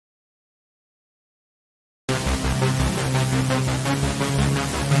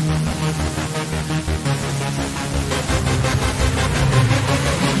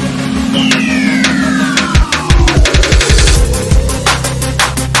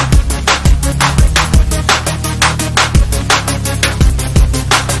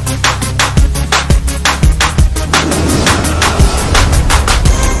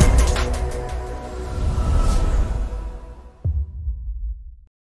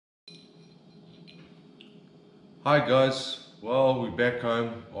Hi guys, well we're back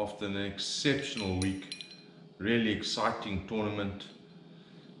home after an exceptional week, really exciting tournament.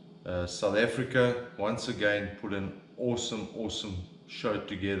 South Africa once again put an awesome show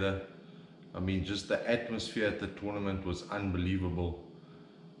together. I mean, just the atmosphere at the tournament was unbelievable.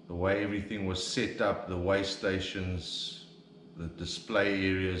 The way everything was set up, the way stations, the display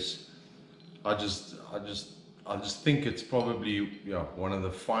areas. I just, I just, I just think it's probably one of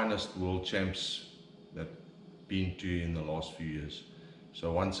the finest world champs that been to in the last few years.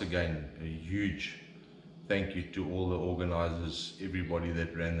 So once again, a huge thank you to all the organizers, everybody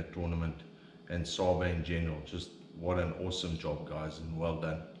that ran the tournament, and SABA in general. Just what an awesome job, guys, and well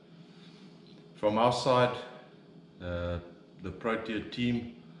done. From our side, the Protea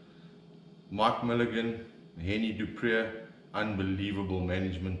team, Mike Milligan, Henny Dupree, unbelievable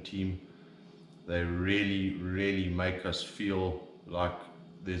management team. They really make us feel like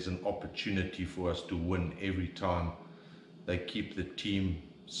there's an opportunity for us to win every time. They keep the team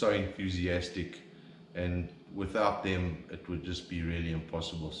so enthusiastic, and without them it would just be really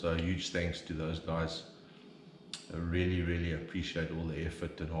impossible. So huge thanks to those guys. I really appreciate all the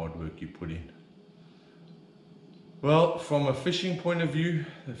effort and hard work you put in. Well, from a fishing point of view,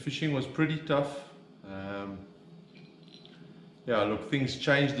 the fishing was pretty tough. Yeah, look, things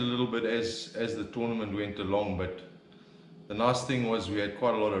changed a little bit as the tournament went along, but the nice thing was we had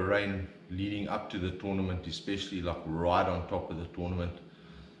quite a lot of rain leading up to the tournament, especially like right on top of the tournament.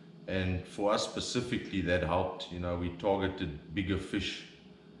 And for us specifically, that helped. You know, we targeted bigger fish,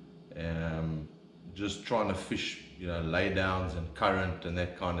 just trying to fish, you know, laydowns and current and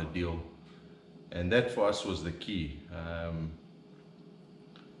that kind of deal. And that for us was the key.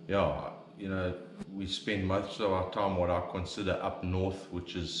 Yeah, you know, we spend most of our time what I consider up north,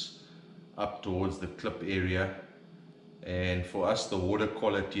 which is up towards the Klip area. And for us, the water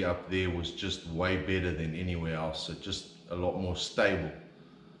quality up there was just way better than anywhere else. So just a lot more stable.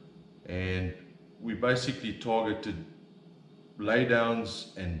 And we basically targeted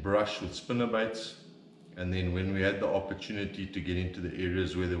laydowns and brush with spinnerbaits. And then when we had the opportunity to get into the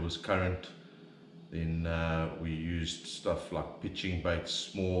areas where there was current, then we used stuff like pitching baits,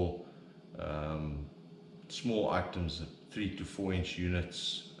 small items, 3 to 4 inch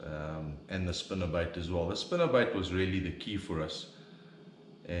units, and the spinnerbait as well. The spinnerbait was really the key for us,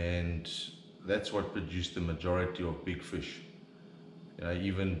 and that's what produced the majority of big fish. You know,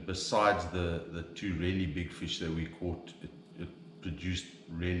 even besides the two really big fish that we caught, it produced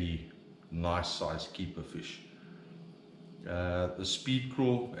really nice sized keeper fish. The speed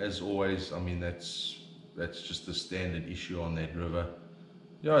crawl, as always, I mean, that's just a standard issue on that river.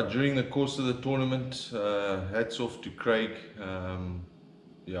 Yeah, during the course of the tournament, hats off to Craig.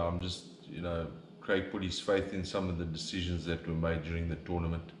 Yeah, I'm just, you know, Craig put his faith in some of the decisions that were made during the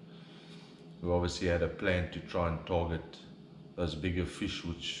tournament. We obviously had a plan to try and target those bigger fish,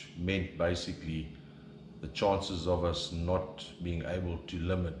 which meant basically the chances of us not being able to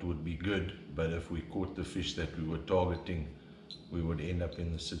limit would be good, but if we caught the fish that we were targeting, we would end up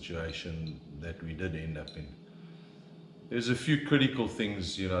in the situation that we did end up in. There's a few critical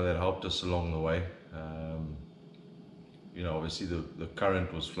things, you know, that helped us along the way. You know, obviously the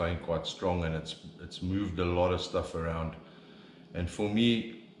current was flowing quite strong, and it's moved a lot of stuff around. And for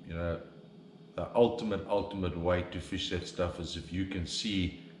me, you know, the ultimate way to fish that stuff is if you can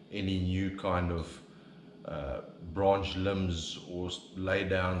see any new kind of branch limbs or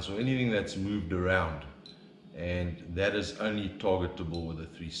laydowns or anything that's moved around, and that is only targetable with a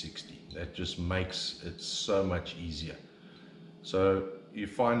 360. That just makes it so much easier. So you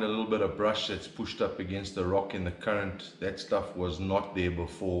find a little bit of brush that's pushed up against the rock in the current. That stuff was not there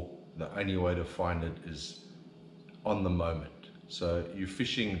before. The only way to find it is on the moment. So you're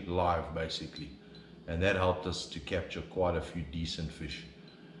fishing live basically, and that helped us to capture quite a few decent fish.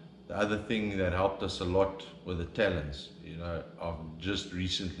 The other thing that helped us a lot were the talons. You know, I've just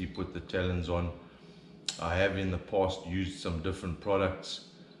recently put the talons on. I have in the past used some different products,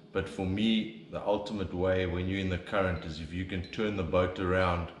 but for me, the ultimate way when you're in the current is if you can turn the boat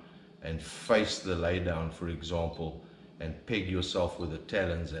around and face the laydown, for example, and peg yourself with the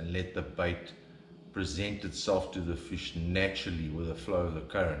talons and let the bait present itself to the fish naturally with the flow of the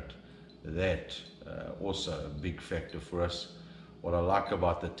current. That also a big factor for us. What I like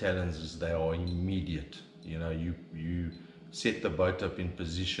about the talons is they are immediate. You know, you set the boat up in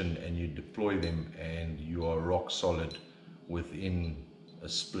position and you deploy them, and you are rock solid within a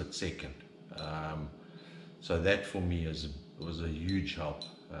split second. So that for me was a huge help.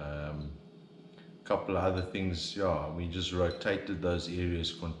 Couple of other things, yeah, we just rotated those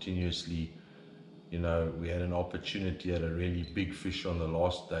areas continuously. You know, we had an opportunity at a really big fish on the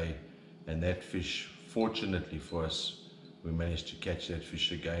last day, and that fish fortunately for us, we managed to catch that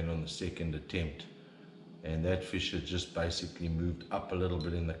fish again on the second attempt. And that fish had just basically moved up a little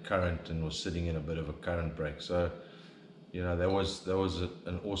bit in the current and was sitting in a bit of a current break. So, you know, that was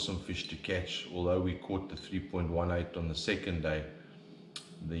an awesome fish to catch. Although we caught the 3.18 on the second day,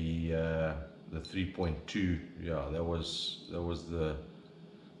 the 3.2, yeah, that was the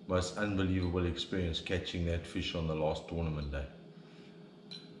most unbelievable experience catching that fish on the last tournament day.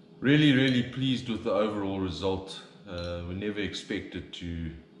 Really, really pleased with the overall result. We never expected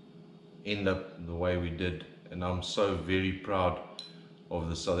to end up the way we did, and I'm so very proud of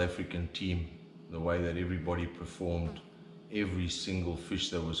the South African team, the way that everybody performed. Every single fish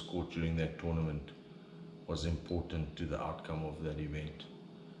that was caught during that tournament was important to the outcome of that event.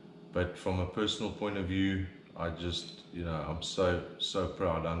 But from a personal point of view, I just, you know, I'm so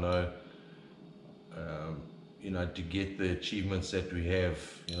proud. I know, you know, to get the achievements that we have,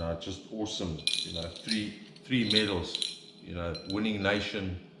 you know, just awesome. You know, three medals, you know, winning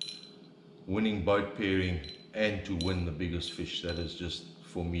nation, winning boat pairing, and to win the biggest fish. That is just,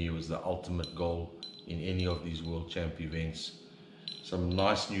 for me, it was the ultimate goal in any of these World Champ events. Some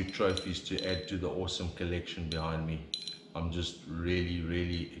nice new trophies to add to the awesome collection behind me. I'm just really,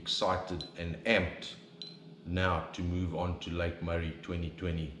 really excited and amped now to move on to Lake Murray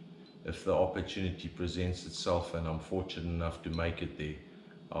 2020. If the opportunity presents itself and I'm fortunate enough to make it there,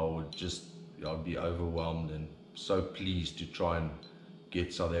 I'll be overwhelmed and so pleased to try and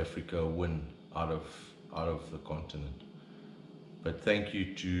get South Africa a win out of the continent. But thank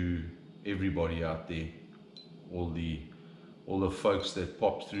you to everybody out there, all the folks that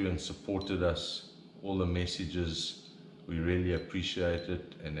popped through and supported us, all the messages. We really appreciate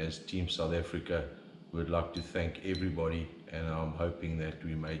it, and as Team South Africa, we'd like to thank everybody, and I'm hoping that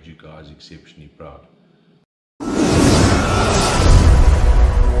we made you guys exceptionally proud.